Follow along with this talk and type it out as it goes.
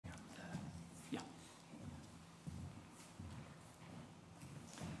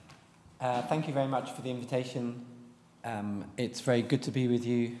Thank you very much for the invitation. It's very good to be with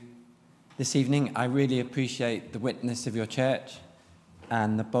you this evening. I really appreciate the witness of your church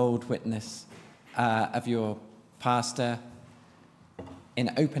and the bold witness of your pastor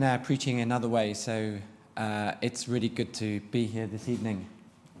in open air preaching another way. So it's really good to be here this evening.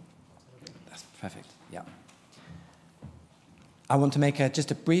 That's perfect. Yeah. I want to make just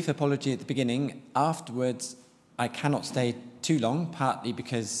a brief apology at the beginning. Afterwards, I cannot stay too long, partly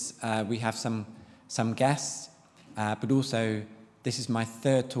because we have some guests, but also this is my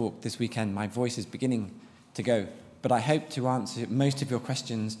third talk this weekend. My voice is beginning to go, but I hope to answer most of your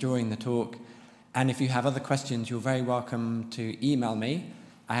questions during the talk. And if you have other questions, you're very welcome to email me.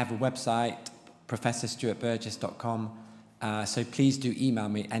 I have a website, professorstuartburgess.com, so please do email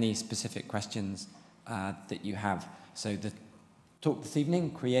me any specific questions that you have. So the talk this evening,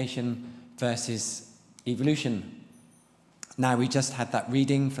 creation versus evolution. Now, we just had that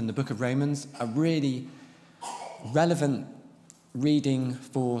reading from the book of Romans, a really relevant reading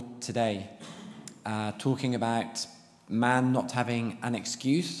for today, talking about man not having an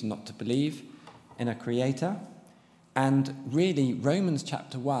excuse not to believe in a creator. And really, Romans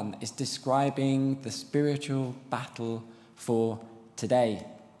chapter 1 is describing the spiritual battle for today.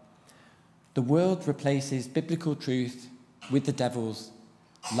 The world replaces biblical truth with the devil's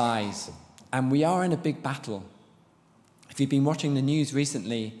lies, and we are in a big battle. If you've been watching the news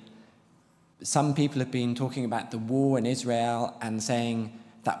recently, some people have been talking about the war in Israel and saying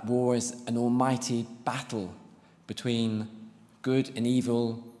that war is an almighty battle between good and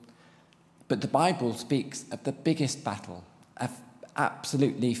evil. But the Bible speaks of the biggest battle, of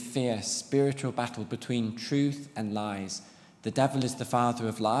absolutely fierce spiritual battle between truth and lies. The devil is the father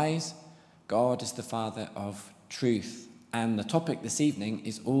of lies, God is the father of truth. And the topic this evening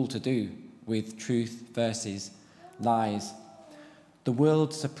is all to do with truth versus lies. The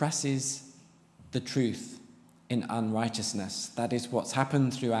world suppresses the truth in unrighteousness. That is what's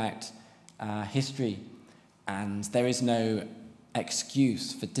happened throughout history, and there is no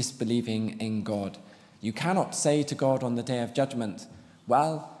excuse for disbelieving in God. You cannot say to God on the day of judgment,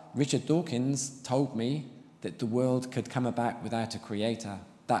 well, Richard Dawkins told me that the world could come about without a creator.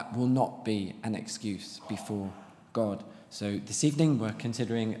 That will not be an excuse before God. So this evening we're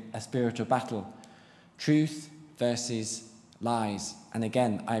considering a spiritual battle, truth versus lies. And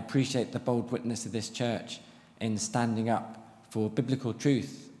again, I appreciate the bold witness of this church in standing up for biblical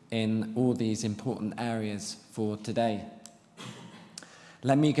truth in all these important areas for today.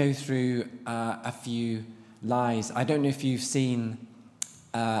 Let me go through a few lies. I don't know if you've seen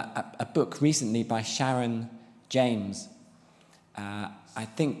a book recently by Sharon James. I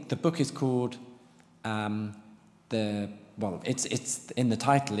think the book is called it's in the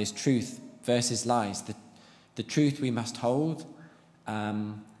title is Truth versus Lies. The truth we must hold,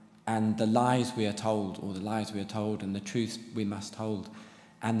 and the lies we are told, or the lies we are told, and the truth we must hold.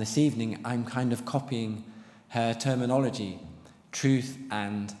 And this evening, I'm kind of copying her terminology, truth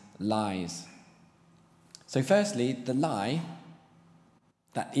and lies. So firstly, the lie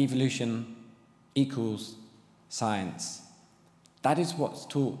that evolution equals science. That is what's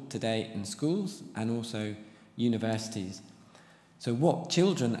taught today in schools and also universities. So what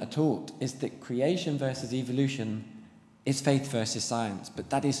children are taught is that creation versus evolution is faith versus science, but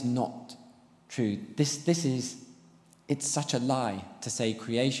that is not true. It's such a lie to say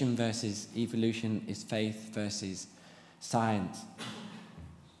creation versus evolution is faith versus science.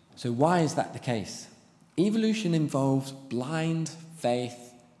 So why is that the case? Evolution involves blind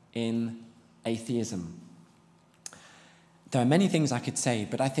faith in atheism. There are many things I could say,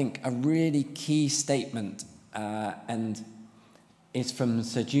 but I think a really key statement and is from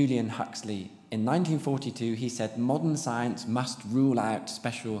Sir Julian Huxley. In 1942, he said, modern science must rule out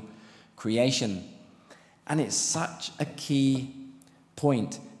special creation. And it's such a key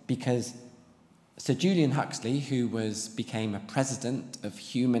point because Sir Julian Huxley, who became a president of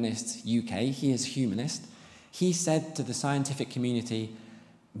Humanists UK, he is humanist, he said to the scientific community,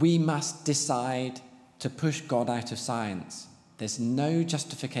 we must decide to push God out of science. There's no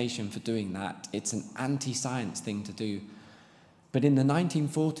justification for doing that. It's an anti-science thing to do. But in the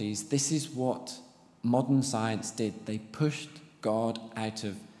 1940s, this is what modern science did. They pushed God out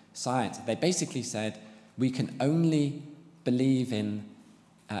of science. They basically said, we can only believe in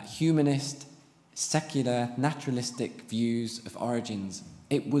humanist, secular, naturalistic views of origins.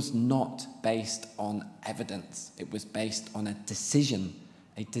 It was not based on evidence. It was based on a decision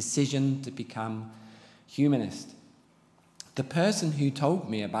to become humanist. The person who told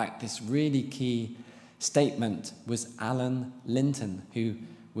me about this really key statement was Alan Linton, who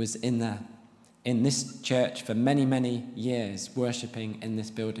was in the in this church for many, many years, worshipping in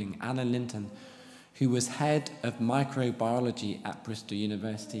this building, Alan Linton, who was head of microbiology at Bristol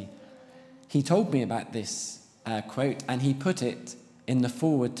University. He told me about this quote, and he put it in the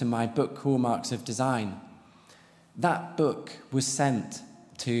foreword to my book, Hallmarks of Design. That book was sent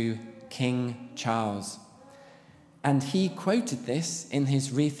to King Charles, and he quoted this in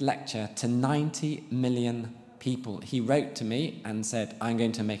his Wreath lecture to 90 million people. He wrote to me and said, I'm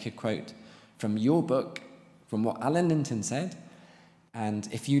going to make a quote from your book, from what Alan Linton said, and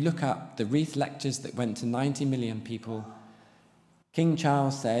if you look up the Wreath lectures that went to 90 million people, King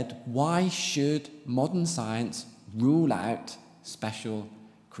Charles said, why should modern science rule out special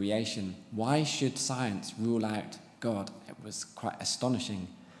creation? Why should science rule out God? It was quite astonishing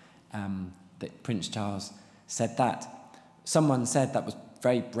that Prince Charles said that. Someone said that was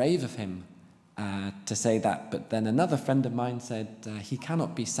very brave of him to say that, but then another friend of mine said he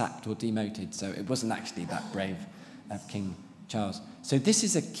cannot be sacked or demoted, so it wasn't actually that brave of King Charles. So this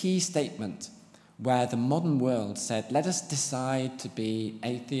is a key statement where the modern world said, let us decide to be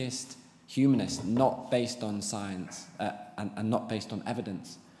atheist, humanist, not based on science and not based on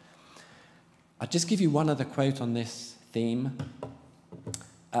evidence. I'll just give you one other quote on this theme.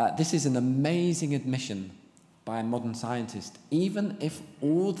 This is an amazing admission by a modern scientist. Even if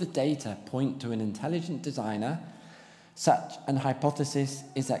all the data point to an intelligent designer, such an hypothesis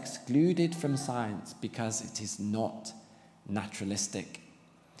is excluded from science because it is not naturalistic.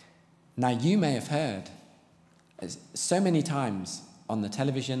 Now, you may have heard so many times on the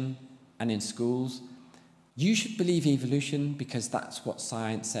television and in schools, you should believe evolution because that's what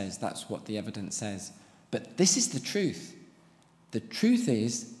science says, that's what the evidence says. But this is the truth. The truth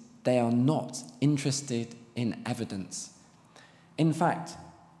is they are not interested in evidence. In fact,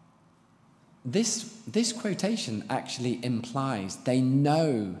 this quotation actually implies they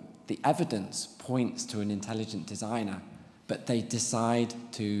know the evidence points to an intelligent designer, but they decide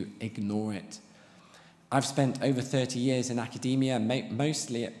to ignore it. I've spent over 30 years in academia,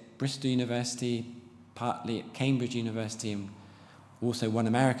 mostly at Bristol University, partly at Cambridge University, and also one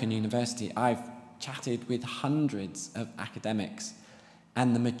American university. I've chatted with hundreds of academics,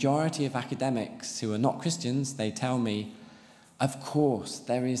 and the majority of academics who are not Christians, they tell me, of course,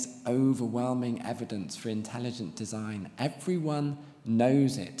 there is overwhelming evidence for intelligent design. Everyone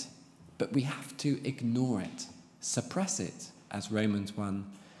knows it, but we have to ignore it, suppress it, as Romans 1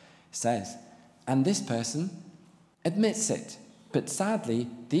 says. And this person admits it. But sadly,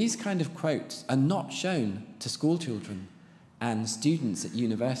 these kind of quotes are not shown to school children and students at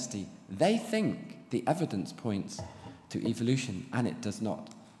university. They think the evidence points to evolution, and it does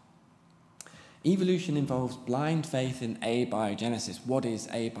not. Evolution involves blind faith in abiogenesis. What is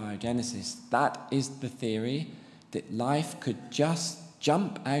abiogenesis? That is the theory that life could just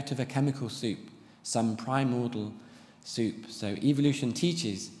jump out of a chemical soup, some primordial soup. So evolution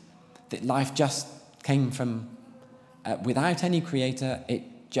teaches that life just came from, without any creator,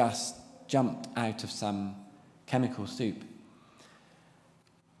 it just jumped out of some chemical soup.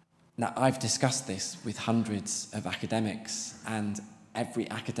 Now, I've discussed this with hundreds of academics, and every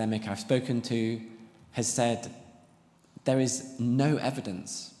academic I've spoken to has said there is no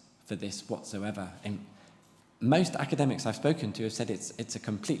evidence for this whatsoever. And most academics I've spoken to have said it's a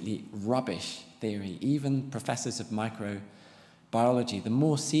completely rubbish theory. Even professors of microbiology, the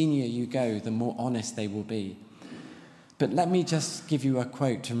more senior you go, the more honest they will be. But let me just give you a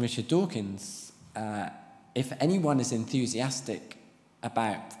quote from Richard Dawkins. If anyone is enthusiastic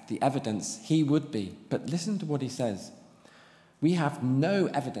about the evidence, he would be. But listen to what he says. We have no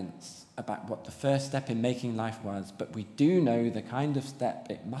evidence about what the first step in making life was, but we do know the kind of step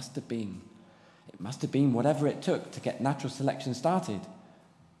it must have been. It must have been whatever it took to get natural selection started,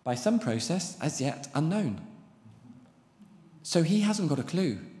 by some process as yet unknown. So he hasn't got a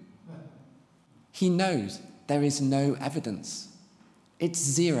clue. He knows there is no evidence. It's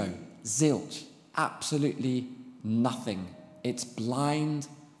zero, zilch, absolutely nothing. It's blind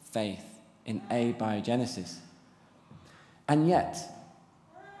faith in abiogenesis. And yet,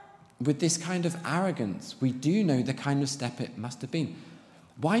 with this kind of arrogance, we do know the kind of step it must have been.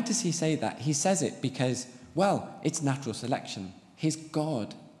 Why does he say that? He says it because, well, it's natural selection. His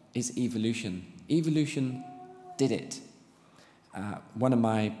God is evolution. Evolution did it. One of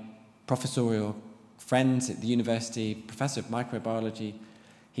my professorial friends at the university, professor of microbiology,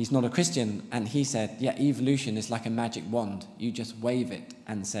 he's not a Christian, and he said, yeah, evolution is like a magic wand. You just wave it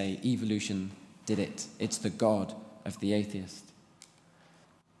and say, evolution did it. It's the God of the atheist.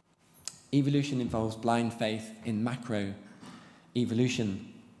 Evolution involves blind faith in macroevolution.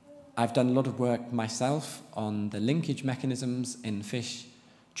 I've done a lot of work myself on the linkage mechanisms in fish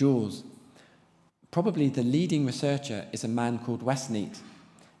jaws. probably the leading researcher is a man called Westneat.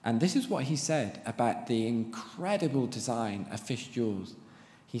 And this is what he said about the incredible design of fish jaws.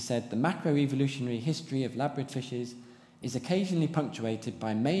 He said, the macroevolutionary history of labrid fishes is occasionally punctuated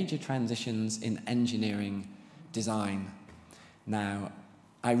by major transitions in engineering design. Now,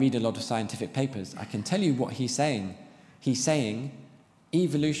 I read a lot of scientific papers. I can tell you what he's saying. He's saying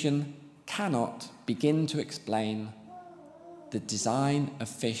evolution cannot begin to explain the design of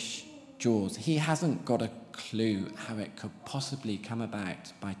fish jaws. He hasn't got a clue how it could possibly come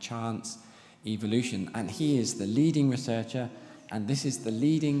about by chance evolution. And he is the leading researcher, and this is the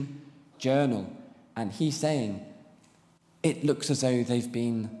leading journal. And he's saying it looks as though they've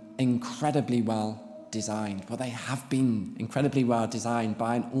been incredibly well designed. Well, they have been incredibly well designed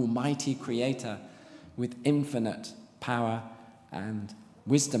by an almighty creator with infinite power and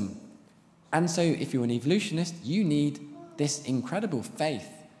wisdom. And so if you're an evolutionist, you need this incredible faith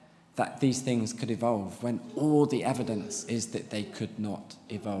that these things could evolve when all the evidence is that they could not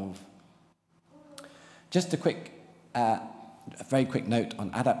evolve. Just a very quick note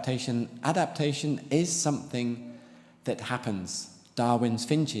on adaptation. Adaptation is something that happens. Darwin's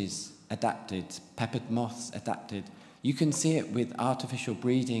finches adapted, peppered moths adapted. You can see it with artificial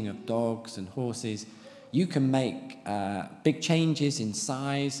breeding of dogs and horses. You can make big changes in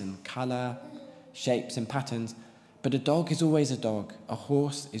size and colour, shapes and patterns, but a dog is always a dog. A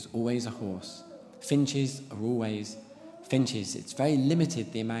horse is always a horse. Finches are always finches. It's very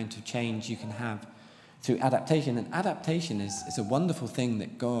limited the amount of change you can have through adaptation. And adaptation is a wonderful thing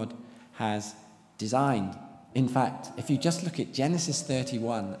that God has designed. In fact, if you just look at Genesis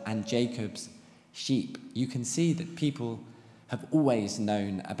 31 and Jacob's sheep, you can see that people have always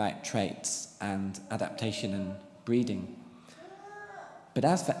known about traits and adaptation and breeding. But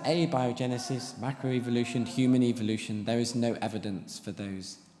as for abiogenesis, macroevolution, human evolution, there is no evidence for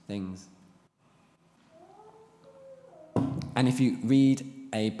those things. And if you read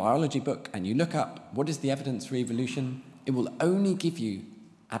a biology book and you look up what is the evidence for evolution, it will only give you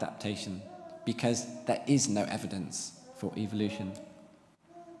adaptation, because there is no evidence for evolution.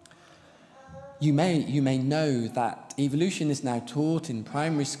 You may know that evolution is now taught in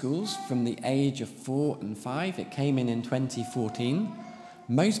primary schools from the age of 4 and 5. It came in 2014.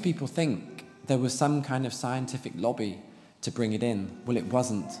 Most people think there was some kind of scientific lobby to bring it in. Well, it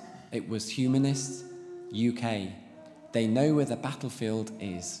wasn't. It was Humanists UK. They know where the battlefield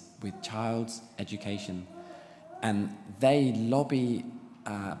is with child's education. And they lobby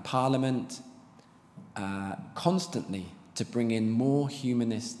Parliament constantly to bring in more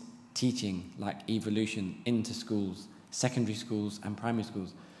humanist teaching like evolution into schools, secondary schools and primary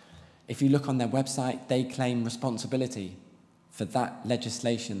schools. If you look on their website, they claim responsibility for that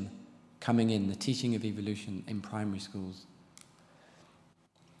legislation coming in, the teaching of evolution in primary schools.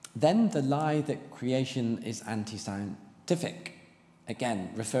 Then the lie that creation is anti-scientific,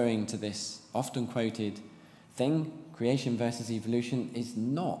 again, referring to this often quoted thing, creation versus evolution is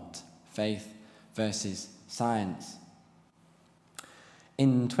not faith versus science.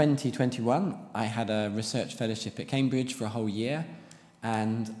 In 2021, I had a research fellowship at Cambridge for a whole year,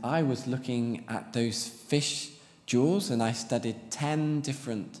 and I was looking at those fish jaws, and I studied 10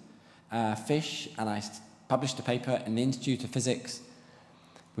 different fish, and I published a paper in the Institute of Physics,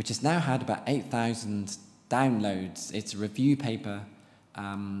 which has now had about 8,000 downloads. It's a review paper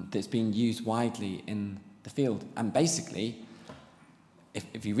that's being used widely in the field. And basically,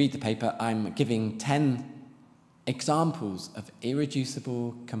 if you read the paper, I'm giving 10 examples of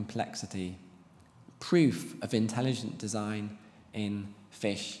irreducible complexity, proof of intelligent design in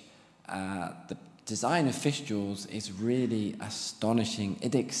fish. The design of fish jaws is really astonishing.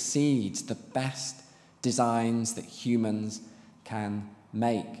 It exceeds the best designs that humans can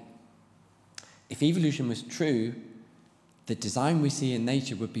make. If evolution was true, the design we see in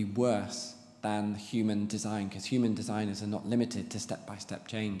nature would be worse than human design, because human designers are not limited to step-by-step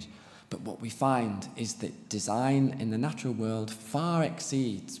change. But what we find is that design in the natural world far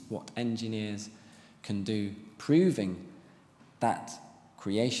exceeds what engineers can do, proving that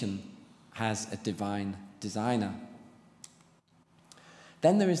creation has a divine designer.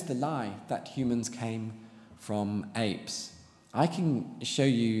 Then there is the lie that humans came from apes. I can show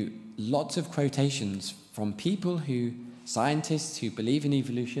you lots of quotations from people scientists who believe in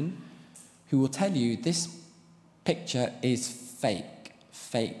evolution, who will tell you this picture is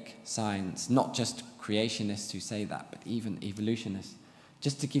fake science, not just creationists who say that, but even evolutionists.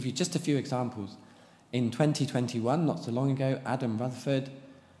 Just to give you just a few examples, in 2021, not so long ago, Adam Rutherford,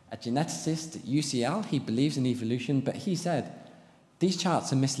 a geneticist at UCL, he believes in evolution, but he said, these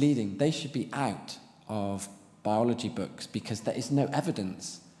charts are misleading. They should be out of biology books because there is no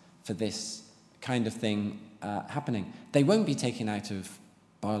evidence for this kind of thing happening. They won't be taken out of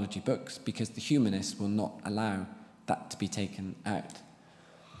biology books because the humanists will not allow that to be taken out.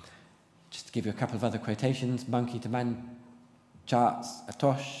 Just to give you a couple of other quotations, monkey-to-man charts,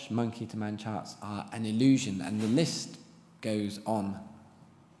 Atosh, monkey-to-man charts are an illusion, and the list goes on.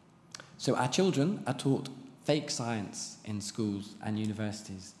 So our children are taught fake science in schools and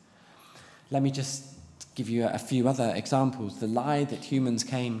universities. Let me just give you a few other examples. The lie that humans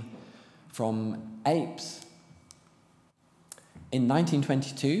came from apes. In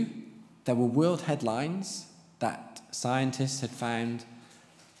 1922, there were world headlines that scientists had found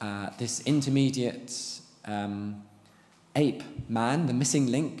this intermediate ape man, the missing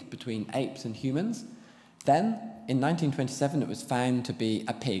link between apes and humans. Then, in 1927, it was found to be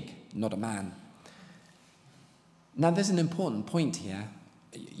a pig, not a man. Now, there's an important point here.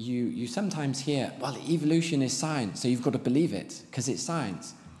 You sometimes hear, well, evolution is science, so you've got to believe it, because it's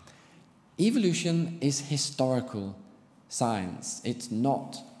science. Evolution is historical science. It's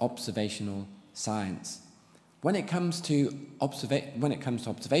not observational science. When it comes to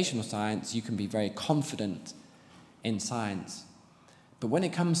observational science, you can be very confident in science. But when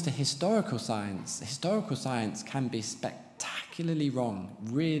it comes to historical science can be spectacularly wrong,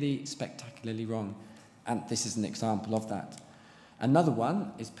 really spectacularly wrong. And this is an example of that. Another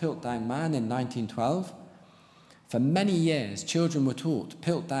one is Piltdown Man in 1912. For many years, children were taught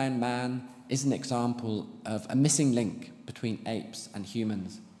Piltdown Man is an example of a missing link between apes and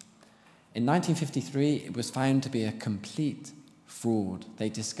humans. In 1953, it was found to be a complete fraud. They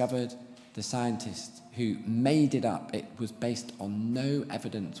discovered the scientist who made it up. It was based on no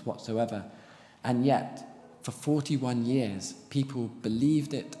evidence whatsoever. And yet, for 41 years, people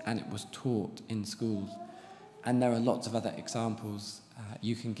believed it and it was taught in schools. And there are lots of other examples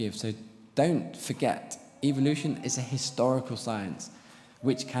you can give. So don't forget, evolution is a historical science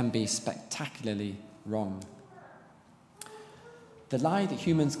which can be spectacularly wrong. The lie that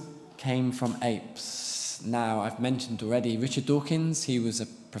humans came from apes. Now, I've mentioned already Richard Dawkins. He was a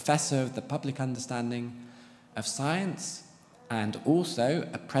professor of the public understanding of science and also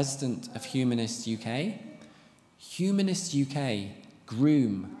a president of Humanists UK. Humanists UK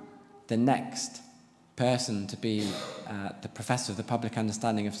groom the next person to be the professor of the public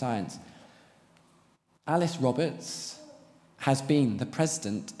understanding of science. Alice Roberts has been the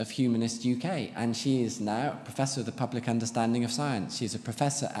president of Humanists UK, and she is now a professor of the public understanding of science. She's a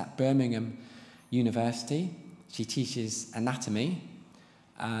professor at Birmingham University. She teaches anatomy,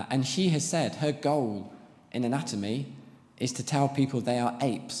 and she has said her goal in anatomy is to tell people they are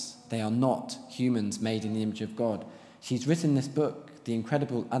apes. They are not humans made in the image of God. She's written this book, The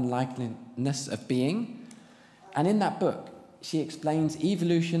Incredible Unlikeliness of Being, and in that book, she explains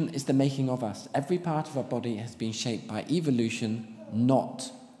evolution is the making of us. Every part of our body has been shaped by evolution,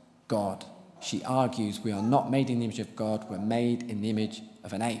 not God. She argues we are not made in the image of God, we're made in the image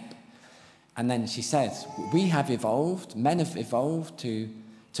of an ape. And then she says, we have evolved, men have evolved to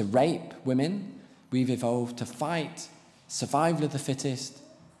rape women, we've evolved to fight, survival of the fittest,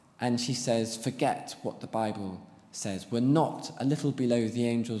 and she says, forget what the Bible says. We're not a little below the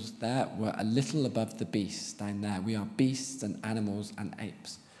angels there, we're a little above the beasts down there. We are beasts and animals and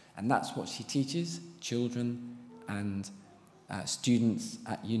apes. And that's what she teaches children and students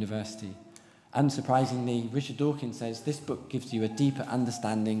at university. Unsurprisingly, Richard Dawkins says this book gives you a deeper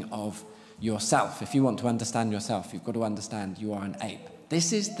understanding of yourself. If you want to understand yourself, you've got to understand you are an ape.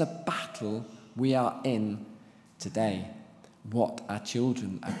 This is the battle we are in today, what our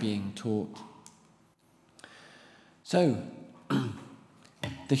children are being taught. So,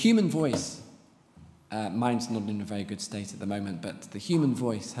 the human voice, mine's not in a very good state at the moment, but the human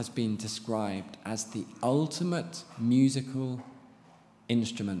voice has been described as the ultimate musical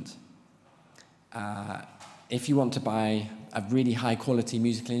instrument. If you want to buy a really high-quality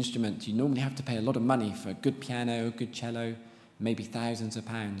musical instrument, you normally have to pay a lot of money for a good piano, a good cello, maybe thousands of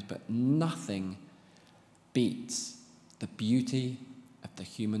pounds, but nothing beats the beauty of the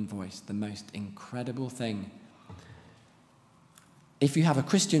human voice, the most incredible thing. If you have a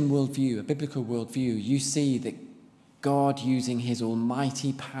Christian worldview, a biblical worldview, you see that God, using his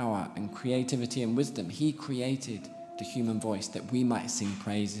almighty power and creativity and wisdom, he created the human voice that we might sing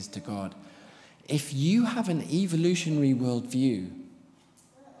praises to God. If you have an evolutionary worldview,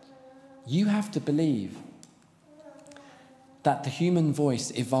 you have to believe that the human voice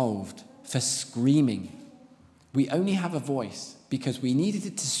evolved for screaming. We only have a voice because we needed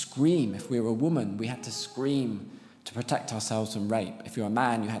it to scream. If we were a woman, we had to scream to protect ourselves from rape. If you're a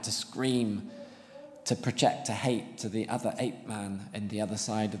man, you had to scream to project a hate to the other ape man in the other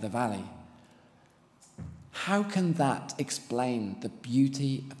side of the valley. How can that explain the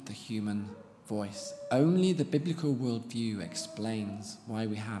beauty of the human voice. Only the biblical worldview explains why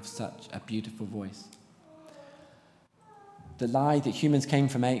we have such a beautiful voice. The lie that humans came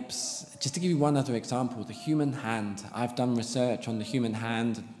from apes, just to give you one other example, the human hand. I've done research on the human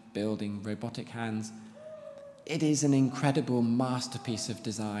hand, building robotic hands. It is an incredible masterpiece of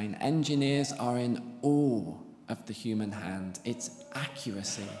design. Engineers are in awe of the human hand, its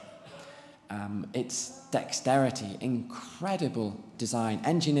accuracy, its dexterity, incredible design.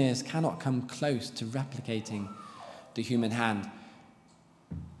 Engineers cannot come close to replicating the human hand.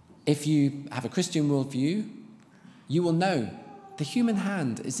 If you have a Christian worldview, you will know the human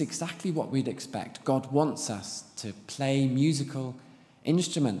hand is exactly what we'd expect. God wants us to play musical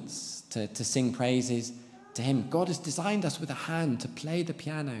instruments, to sing praises to him. God has designed us with a hand to play the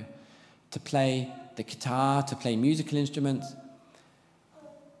piano, to play the guitar, to play musical instruments.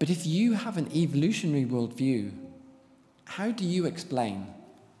 But if you have an evolutionary worldview, how do you explain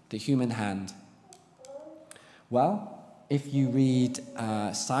the human hand? Well, if you read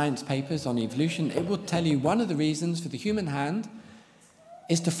science papers on evolution, it will tell you one of the reasons for the human hand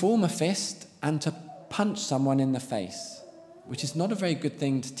is to form a fist and to punch someone in the face, which is not a very good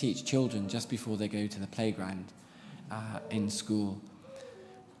thing to teach children just before they go to the playground in school.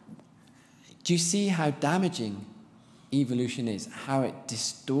 Do you see how damaging evolution is, how it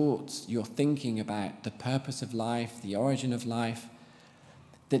distorts your thinking about the purpose of life, the origin of life?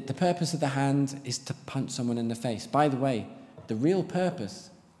 That the purpose of the hand is to punch someone in the face. By the way, the real purpose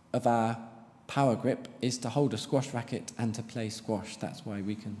of our power grip is to hold a squash racket and to play squash. That's why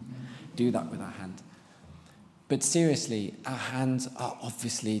we can do that with our hand. But seriously, our hands are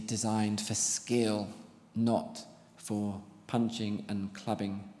obviously designed for skill, not for punching and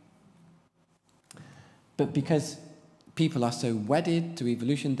clubbing. But because people are so wedded to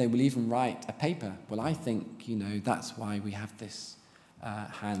evolution, they will even write a paper. Well, I think, that's why we have this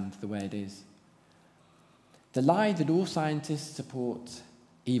hand the way it is. The lie that all scientists support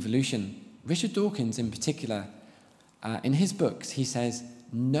evolution. Richard Dawkins in particular, in his books, he says,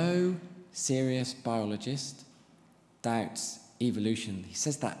 no serious biologist doubts evolution. He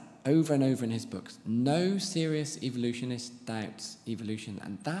says that over and over in his books. No serious evolutionist doubts evolution,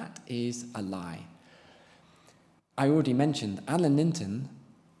 and that is a lie. I already mentioned Alan Linton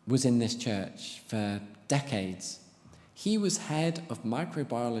was in this church for decades. He was head of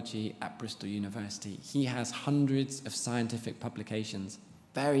microbiology at Bristol University. He has hundreds of scientific publications,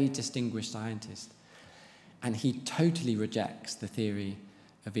 very distinguished scientist, and he totally rejects the theory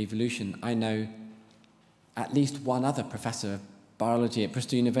of evolution. I know at least one other professor of biology at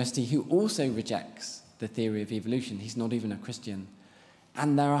Bristol University who also rejects the theory of evolution. He's not even a Christian.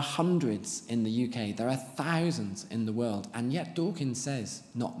 And there are hundreds in the UK, there are thousands in the world, and yet Dawkins says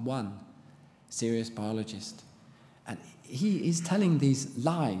not one serious biologist. And he is telling these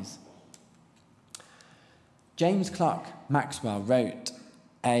lies. James Clerk Maxwell wrote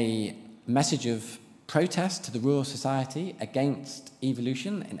a message of protest to the Royal Society against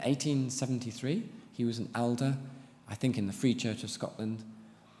evolution in 1873. He was an elder, I think in the Free Church of Scotland,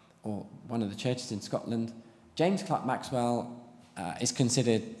 or one of the churches in Scotland. James Clerk Maxwell is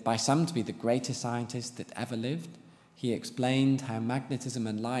considered by some to be the greatest scientist that ever lived. He explained how magnetism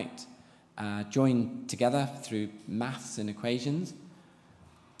and light joined together through maths and equations.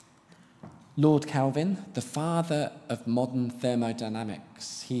 Lord Kelvin, the father of modern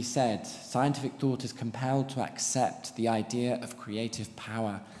thermodynamics, he said, scientific thought is compelled to accept the idea of creative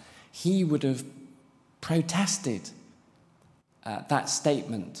power. He would have protested that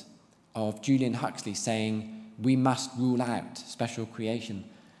statement of Julian Huxley saying, we must rule out special creation.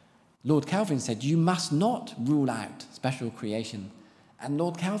 Lord Kelvin said, you must not rule out special creation. And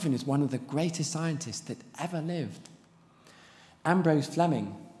Lord Kelvin is one of the greatest scientists that ever lived. Ambrose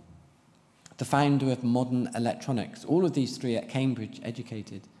Fleming, the founder of modern electronics, all of these three at Cambridge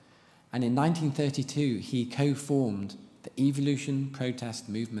educated. And in 1932, he co-formed the evolution protest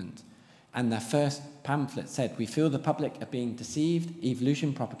movement. And their first pamphlet said, we feel the public are being deceived.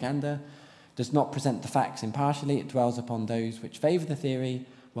 Evolution propaganda does not present the facts impartially. It dwells upon those which favour the theory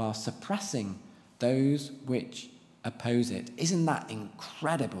while suppressing those which oppose it. Isn't that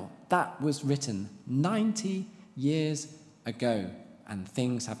incredible? That was written 90 years ago, and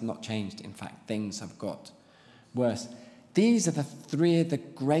things have not changed. In fact, things have got worse. These are the three of the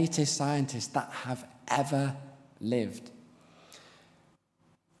greatest scientists that have ever lived.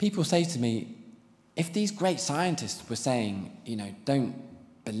 People say to me, if these great scientists were saying, don't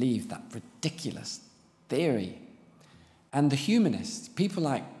believe that ridiculous theory, and the humanists, people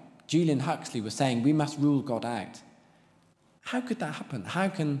like Julian Huxley, were saying we must rule God out, how could that happen? How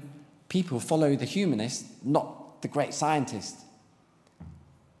can people follow the humanists, not the great scientists?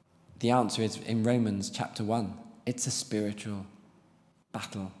 The answer is in Romans chapter 1. It's a spiritual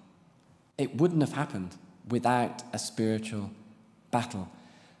battle. It wouldn't have happened without a spiritual battle.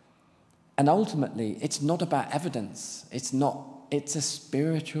 And ultimately, it's not about evidence. It's a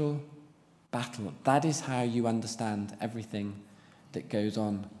spiritual battle. That is how you understand everything that goes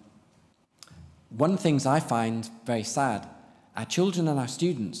on. One of the things I find very sad, our children and our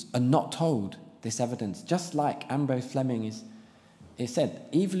students are not told this evidence. Just like Ambrose Fleming is said,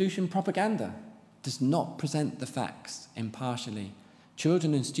 evolution propaganda does not present the facts impartially.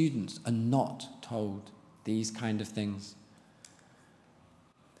 Children and students are not told these kind of things.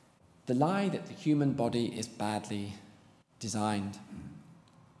 The lie that the human body is badly designed.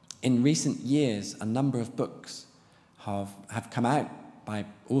 In recent years, a number of books have come out by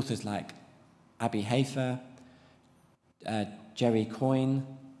authors like Abby Hafer, Jerry Coyne,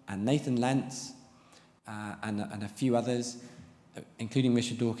 and Nathan Lentz, and a few others, including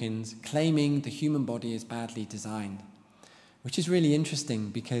Richard Dawkins, claiming the human body is badly designed, which is really interesting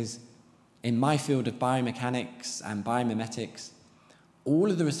because in my field of biomechanics and biomimetics,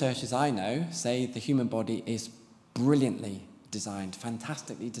 all of the researchers I know say the human body is brilliantly designed,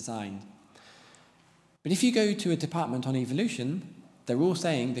 fantastically designed. But if you go to a department on evolution, they're all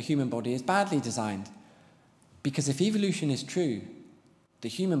saying the human body is badly designed. Because if evolution is true, the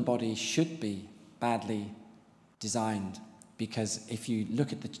human body should be badly designed. Because if you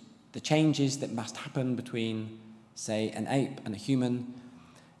look at the changes that must happen between, say, an ape and a human,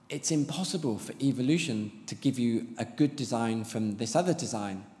 it's impossible for evolution to give you a good design from this other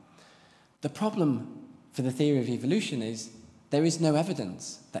design. The problem for the theory of evolution is there is no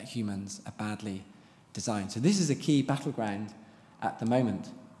evidence that humans are badly designed. So this is a key battleground at the moment.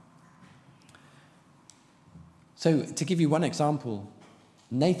 So to give you one example,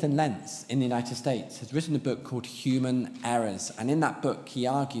 Nathan Lentz in the United States has written a book called Human Errors. And in that book, he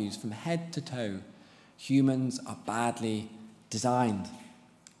argues from head to toe, humans are badly designed.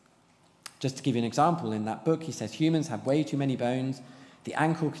 Just to give you an example, in that book, he says humans have way too many bones. The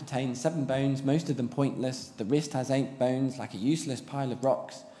ankle contains 7 bones, most of them pointless. The wrist has 8 bones, like a useless pile of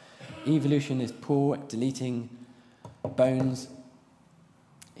rocks. Evolution is poor at deleting bones.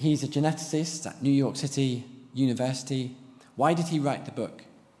 He's a geneticist at New York City University. Why did he write the book?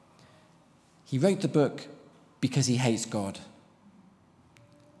 He wrote the book because he hates God.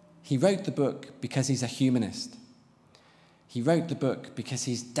 He wrote the book because he's a humanist. He wrote the book because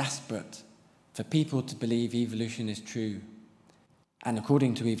he's desperate for people to believe evolution is true. And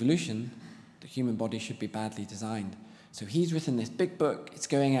according to evolution, the human body should be badly designed. So he's written this big book. It's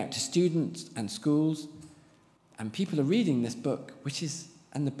going out to students and schools. And people are reading this book,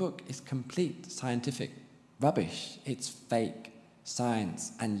 and the book is complete scientific rubbish. It's fake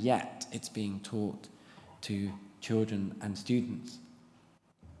science, and yet it's being taught to children and students.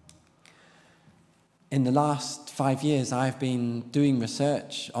 In the last 5 years, I've been doing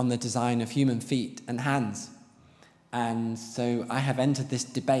research on the design of human feet and hands. And so I have entered this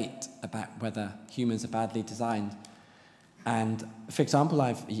debate about whether humans are badly designed. And for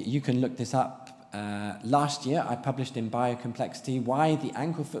example, you can look this up. Last year, I published in Biocomplexity why the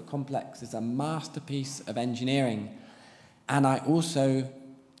ankle-foot complex is a masterpiece of engineering. And I also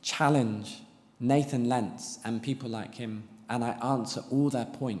challenge Nathan Lentz and people like him, and I answer all their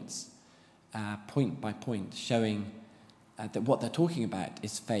points, point by point, showing that what they're talking about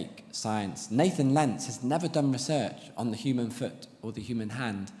is fake science. Nathan Lentz has never done research on the human foot or the human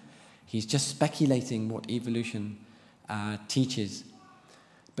hand. He's just speculating what evolution teaches.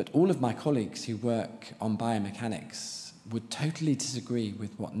 But all of my colleagues who work on biomechanics would totally disagree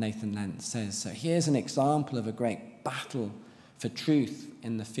with what Nathan Lentz says. So here's an example of a great battle for truth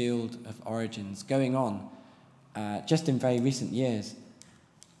in the field of origins going on just in very recent years.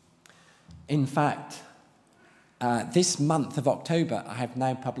 In fact, this month of October, I have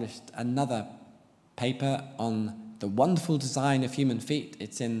now published another paper on the wonderful design of human feet.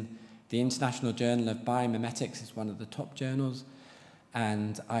 It's in the International Journal of Biomimetics. It's one of the top journals.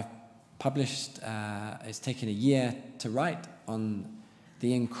 And I've published, it's taken a year to write, on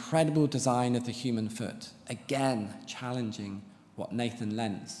the incredible design of the human foot, again challenging what Nathan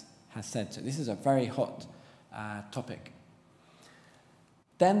Lentz has said. So this is a very hot topic.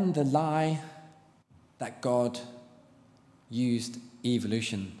 Then the lie that God used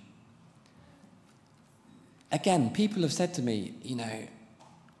evolution. Again, people have said to me,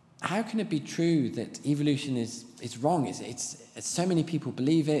 how can it be true that evolution is wrong? It's so many people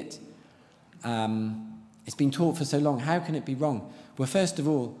believe it. It's been taught for so long. How can it be wrong? Well, first of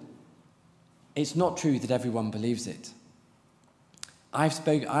all, it's not true that everyone believes it.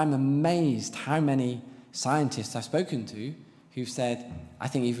 I'm amazed how many scientists I've spoken to who've said, I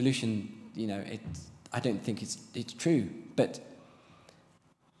think evolution, I don't think it's true, but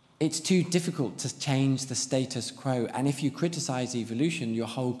it's too difficult to change the status quo. And if you criticize evolution, your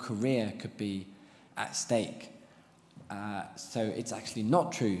whole career could be at stake. So it's actually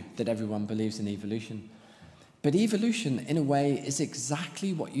not true that everyone believes in evolution. But evolution, in a way, is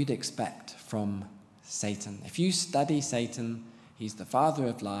exactly what you'd expect from Satan. If you study Satan, he's the father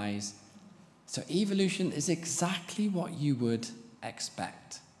of lies. So evolution is exactly what you would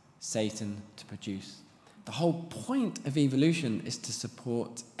expect Satan to produce. The whole point of evolution is to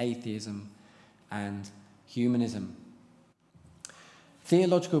support atheism and humanism.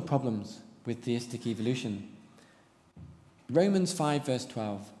 Theological problems with theistic evolution. Romans 5 verse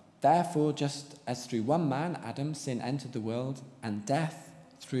 12. Therefore, just as through one man, Adam, sin entered the world, and death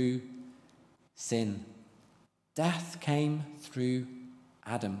through sin. Death came through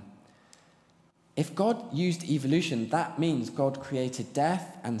Adam. If God used evolution, that means God created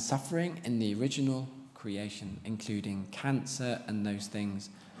death and suffering in the original creation, including cancer and those things.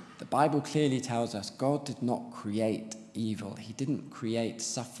 The Bible clearly tells us God did not create evil. He didn't create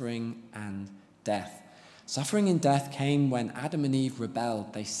suffering and death. Suffering and death came when Adam and Eve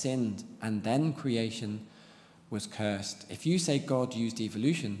rebelled. They sinned, and then creation was cursed. If you say God used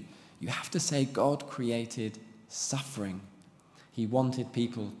evolution, you have to say God created suffering. He wanted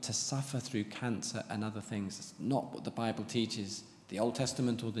people to suffer through cancer and other things. It's not what the Bible teaches, the Old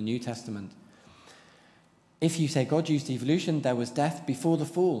Testament or the New Testament. If you say God used evolution, there was death before the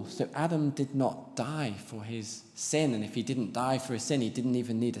fall. So Adam did not die for his sin. And if he didn't die for his sin, he didn't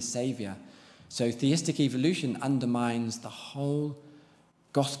even need a savior. So theistic evolution undermines the whole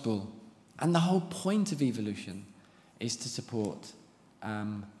gospel. And the whole point of evolution is to support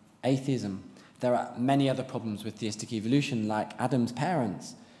atheism. There are many other problems with theistic evolution, like Adam's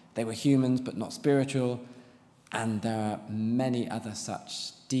parents. They were humans but not spiritual. And there are many other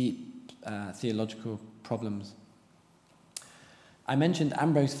such deep theological problems. I mentioned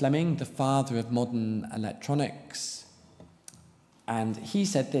Ambrose Fleming, the father of modern electronics, and he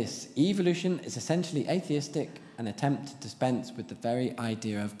said this: evolution is essentially atheistic, an attempt to dispense with the very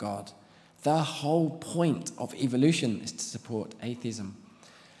idea of God. The whole point of evolution is to support atheism.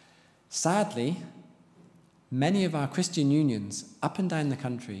 Sadly, many of our Christian unions up and down the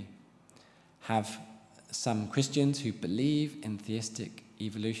country have some Christians who believe in theistic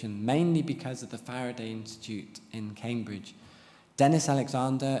evolution, mainly because of the Faraday Institute in Cambridge. Dennis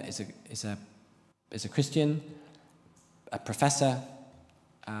Alexander is a Christian, a professor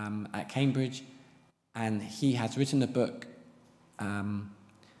at Cambridge, and he has written a book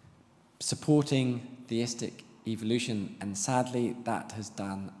supporting theistic evolution, and sadly that has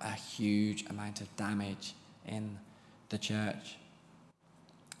done a huge amount of damage in the church.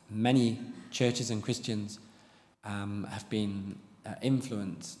 Many churches and Christians have been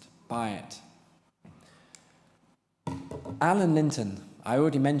influenced by it. Alan Linton, I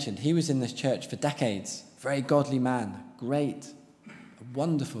already mentioned, he was in this church for decades. Very godly man, great,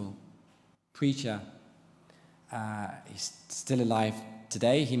 wonderful preacher. He's still alive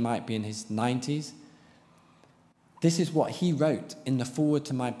today. He might be in his 90s. This is what he wrote in the foreword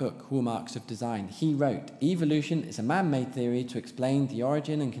to my book, Hallmarks of Design. He wrote, evolution is a man-made theory to explain the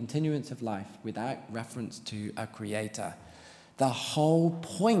origin and continuance of life without reference to a creator. The whole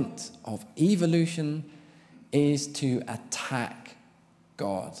point of evolution is to attack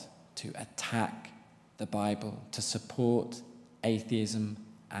God, to attack the Bible, to support atheism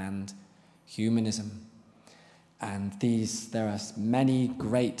and humanism. And there are many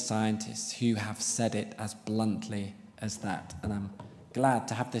great scientists who have said it as bluntly as that. And I'm glad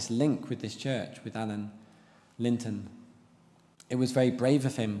to have this link with this church, with Alan Linton. It was very brave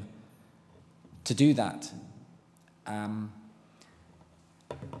of him to do that.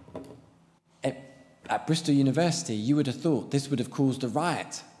 At Bristol University, you would have thought this would have caused a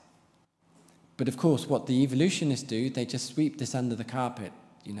riot. But of course, what the evolutionists do, they just sweep this under the carpet.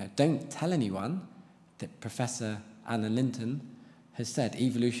 Don't tell anyone that Professor Alan Linton has said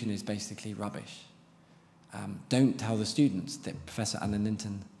evolution is basically rubbish. Don't tell the students that Professor Alan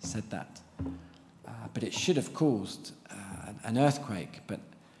Linton said that. But it should have caused an earthquake. But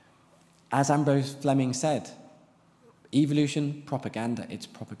as Ambrose Fleming said, evolution, propaganda, it's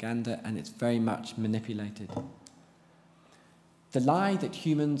propaganda, and it's very much manipulated. The lie that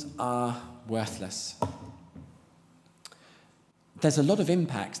humans are worthless. There's a lot of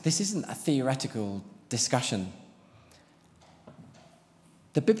impacts. This isn't a theoretical discussion.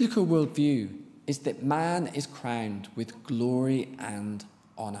 The biblical worldview is that man is crowned with glory and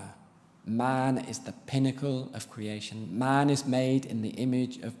honor. Man is the pinnacle of creation. Man is made in the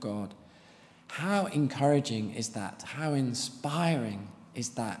image of God. How encouraging is that? How inspiring is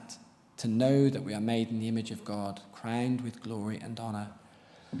that to know that we are made in the image of God, crowned with glory and honor?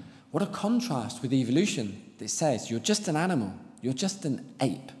 What a contrast with evolution that says you're just an animal, you're just an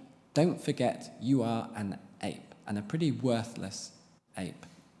ape. Don't forget you are an ape, and a pretty worthless ape.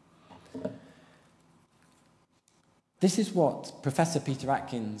 This is what Professor Peter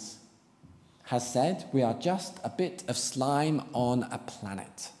Atkins has said: we are just a bit of slime on a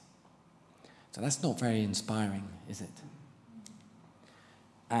planet. So that's not very inspiring, is it?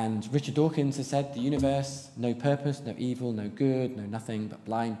 And Richard Dawkins has said, the universe, no purpose, no evil, no good, no nothing, but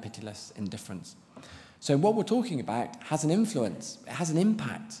blind, pitiless indifference. So what we're talking about has an influence, it has an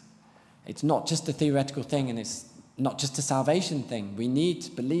impact. It's not just a theoretical thing, and it's not just a salvation thing. We need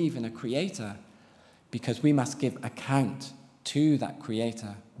to believe in a creator because we must give account to that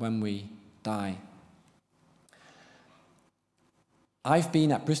creator when we die. I've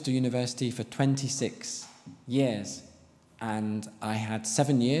been at Bristol University for 26 years, and I had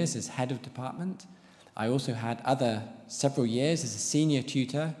 7 years as head of department. I also had several years as a senior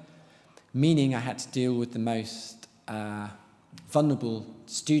tutor, meaning I had to deal with the most vulnerable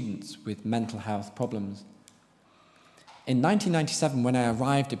students with mental health problems. In 1997, when I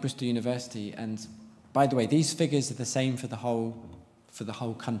arrived at Bristol University, and by the way, these figures are the same for the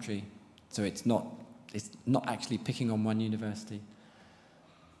whole country, so it's not actually picking on one university.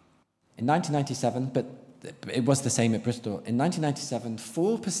 In 1997, but it was the same at Bristol, in 1997,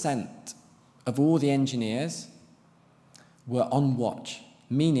 4% of all the engineers were on watch,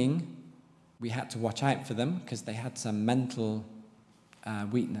 meaning we had to watch out for them because they had some mental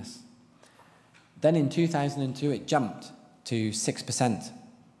weakness. Then in 2002, it jumped to 6%.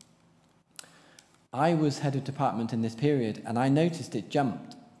 I was head of department in this period, and I noticed it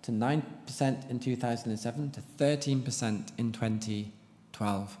jumped to 9% in 2007 to 13% in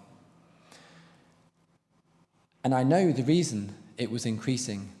 2012. And I know the reason it was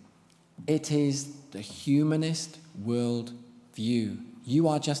increasing. It is the humanist world view. You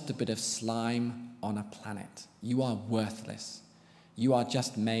are just a bit of slime on a planet. You are worthless. You are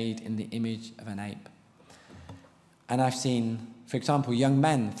just made in the image of an ape. And I've seen, for example, young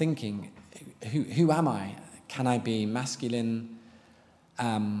men thinking, who am I? Can I be masculine?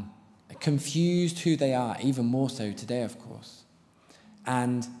 Confused who they are, even more so today, of course.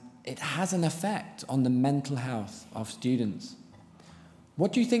 And it has an effect on the mental health of students.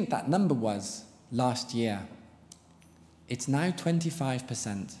 What do you think that number was last year? It's now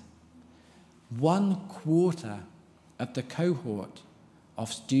 25%. 1/4 of the cohort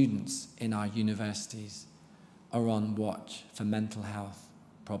of students in our universities are on watch for mental health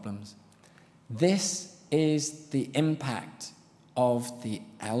problems. This is the impact of the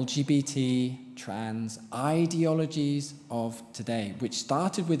LGBT, trans ideologies of today, which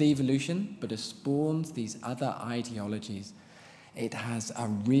started with evolution, but has spawned these other ideologies. It has a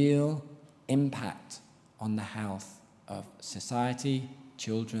real impact on the health of society,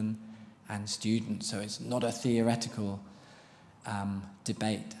 children, and students. So it's not a theoretical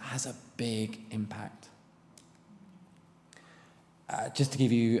debate. It has a big impact. Just to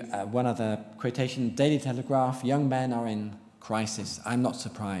give you one other quotation, Daily Telegraph, young men are in crisis. I'm not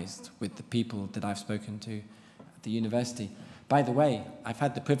surprised with the people that I've spoken to at the university. By the way, I've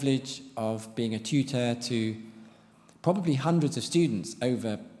had the privilege of being a tutor to probably hundreds of students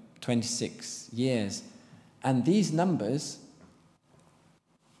over 26 years. And these numbers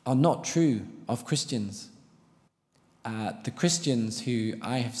are not true of Christians. The Christians who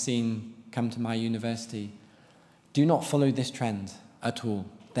I have seen come to my university do not follow this trend at all.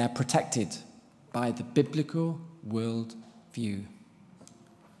 They're protected by the biblical world view.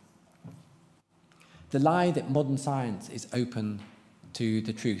 The lie that modern science is open to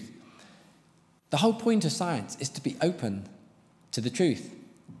the truth. The whole point of science is to be open to the truth.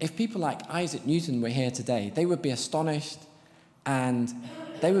 If people like Isaac Newton were here today, they would be astonished and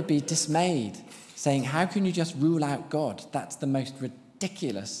they would be dismayed, saying, how can you just rule out God? That's the most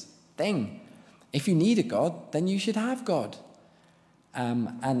ridiculous thing. If you need a God, then you should have God.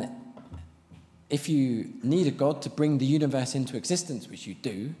 And if you need a God to bring the universe into existence, which you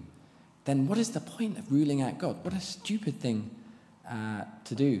do, then what is the point of ruling out God? What a stupid thing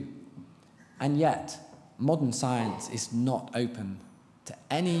to do. And yet, modern science is not open to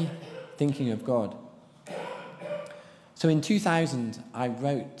any thinking of God. So in 2000, I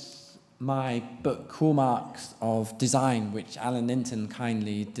wrote my book, Hallmarks of Design, which Alan Linton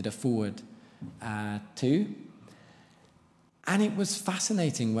kindly did a foreword to. And it was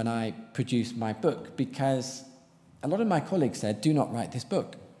fascinating when I produced my book, because a lot of my colleagues said, do not write this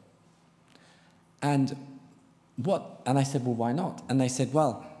book. And I said, well, why not? And they said,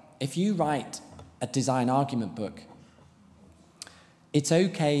 well, if you write a design argument book, it's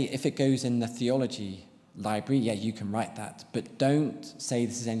okay if it goes in the theology library. Yeah, you can write that, but don't say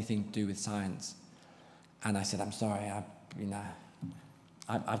this is anything to do with science. And I said, I'm sorry,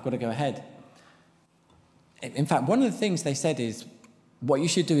 I've got to go ahead. In fact, one of the things they said is, what you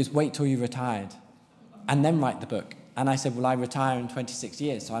should do is wait till you're retired and then write the book. And I said, well, I retire in 26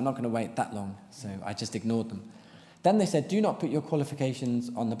 years, so I'm not going to wait that long. So I just ignored them. Then they said, do not put your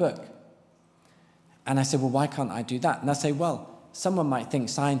qualifications on the book. And I said, well, why can't I do that? And I say, well, someone might think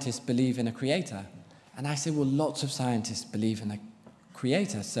scientists believe in a creator. And I said, well, lots of scientists believe in a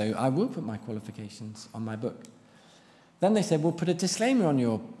creator, so I will put my qualifications on my book. Then they said, well, put a disclaimer on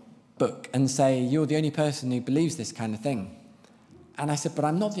your book and say you're the only person who believes this kind of thing. And I said, but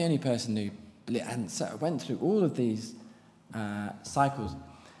I'm not the only person who believes. And so I went through all of these cycles.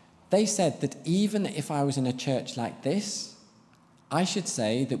 They said that even if I was in a church like this, I should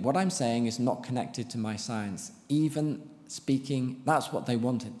say that what I'm saying is not connected to my science. Even speaking, that's what they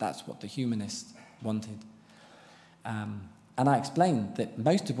wanted. That's what the humanists wanted. And I explained that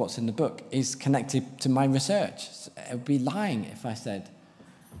most of what's in the book is connected to my research. So it would be lying if I said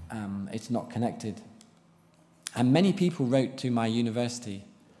it's not connected. And many people wrote to my university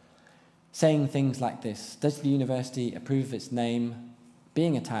saying things like this: does the university approve of its name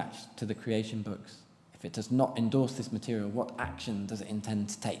being attached to the creation books? If it does not endorse this material, what action does it intend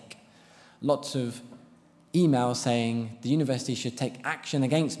to take? Lots of emails saying the university should take action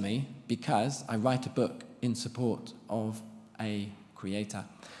against me because I write a book in support of a creator.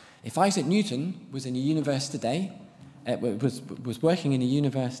 If Isaac Newton was in a university today, was working in a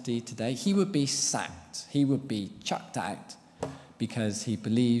university today, he would be sacked. He would be chucked out because he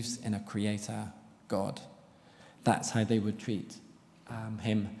believes in a creator God. That's how they would treat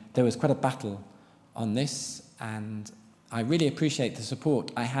him. There was quite a battle on this, and I really appreciate the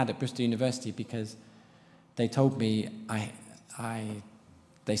support I had at Bristol University, because they told me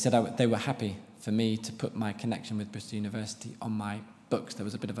they said they were happy for me to put my connection with Bristol University on my books. There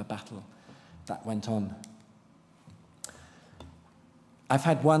was a bit of a battle that went on. I've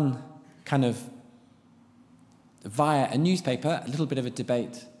had one kind of, via a newspaper, a little bit of a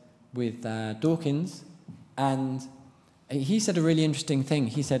debate with Dawkins, and he said a really interesting thing.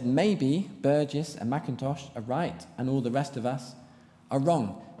 He said, maybe Burgess and Mackintosh are right and all the rest of us are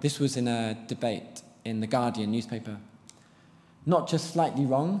wrong. This was in a debate in the Guardian newspaper. Not just slightly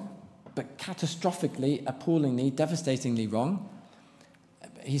wrong, but catastrophically, appallingly, devastatingly wrong.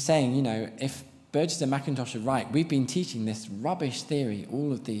 He's saying, you know, if Burgess and Mackintosh are right, we've been teaching this rubbish theory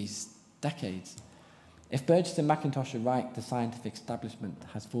all of these decades. If Burgess and Mackintosh are right, the scientific establishment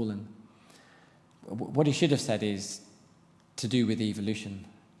has fallen. What he should have said is to do with evolution.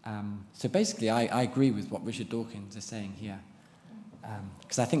 So basically, I agree with what Richard Dawkins is saying here,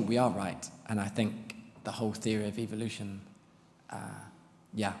 because I think we are right, and I think the whole theory of evolution,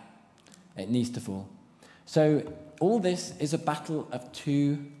 it needs to fall. So all this is a battle of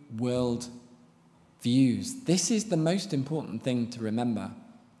two world views. This is the most important thing to remember.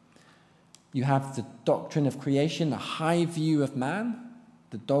 You have the doctrine of creation, a high view of man,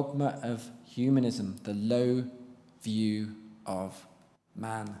 the dogma of humanism, the low view of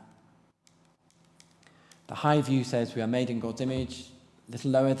man. The high view says we are made in God's image, a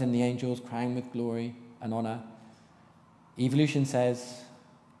little lower than the angels, crowned with glory and honor. Evolution says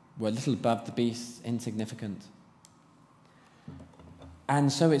we're a little above the beasts, insignificant.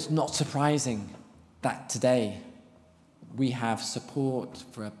 And so it's not surprising that today we have support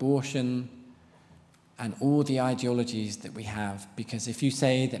for abortion and all the ideologies that we have, because if you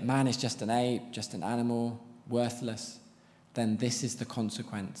say that man is just an ape, just an animal, worthless, then this is the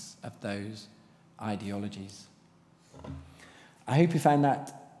consequence of those ideologies. I hope you found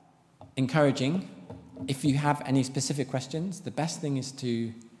that encouraging. If you have any specific questions, the best thing is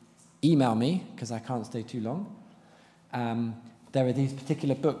to email me, because I can't stay too long. There are these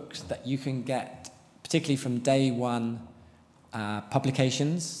particular books that you can get, particularly from Day One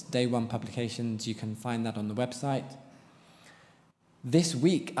publications. Day One publications, you can find that on the website. This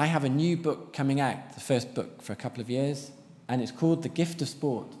week, I have a new book coming out, the first book for a couple of years, and it's called The Gift of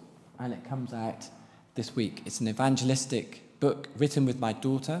Sport, and it comes out this week. It's an evangelistic book written with my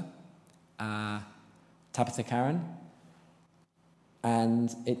daughter, Tabitha Karen,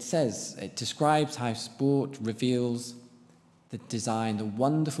 and it describes how sport reveals the design, the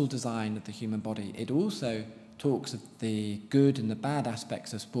wonderful design of the human body. It also talks of the good and the bad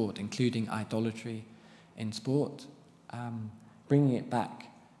aspects of sport, including idolatry in sport, bringing it back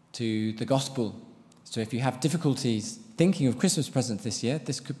to the gospel. So if you have difficulties thinking of Christmas presents this year,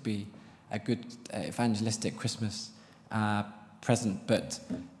 this could be a good evangelistic Christmas present. But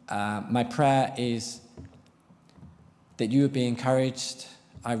my prayer is that you would be encouraged.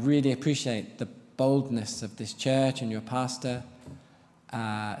 I really appreciate the boldness of this church and your pastor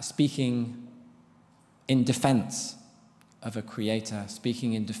speaking in defense of a creator,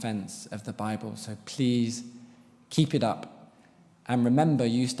 speaking in defense of the Bible. So please keep it up. And remember,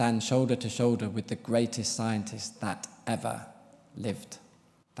 you stand shoulder to shoulder with the greatest scientist that ever lived.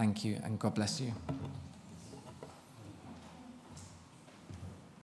 Thank you, and God bless you.